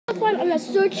a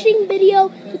searching video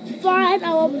to find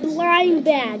our blind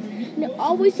bag. And you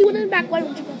always see one in the background,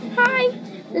 which is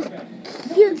behind this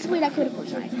cute, sweet activity.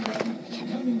 Sorry.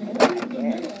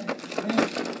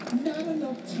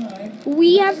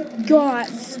 We have got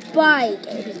Spike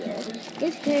in here.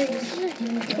 His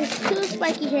two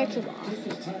spiky hair came off.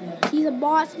 He's a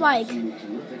boss Spike.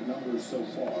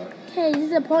 Okay, this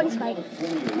is a pony Spike.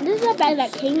 And this is a bag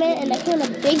that came in, and that came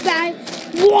in a big bag.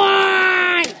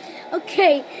 Why?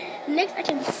 Okay, next I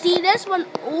can see this one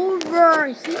over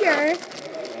here.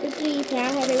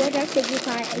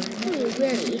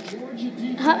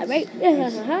 Right?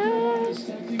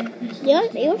 Yeah,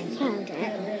 they were found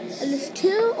that. And there's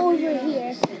two over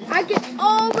here. I can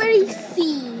already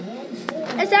see.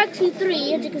 It's actually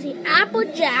three, as you can see.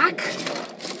 Applejack.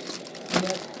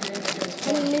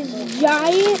 And this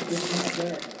giant,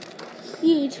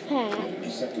 huge pack.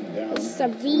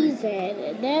 Some reason.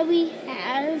 And then we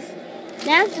have,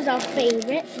 that's just our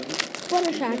favorite.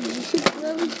 Fluttershy. She's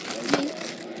really cute.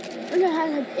 I don't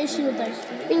have an issue with their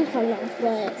thing falling off,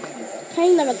 but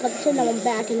kind of got send them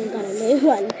back and then got a new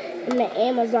one in the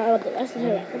Amazon with the rest of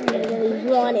her really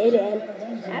wanted, and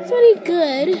that's really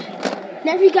good.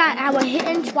 Next we got our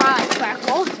hidden Twilight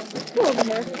Sparkle. Over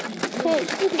here. Okay, I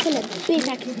think it's in a big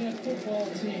back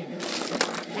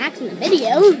in the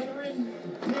video.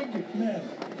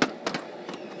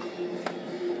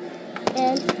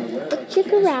 And check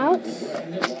her out.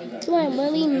 So I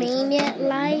really made it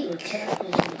like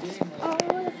all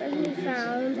the friends we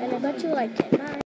found, and I bet you liked it.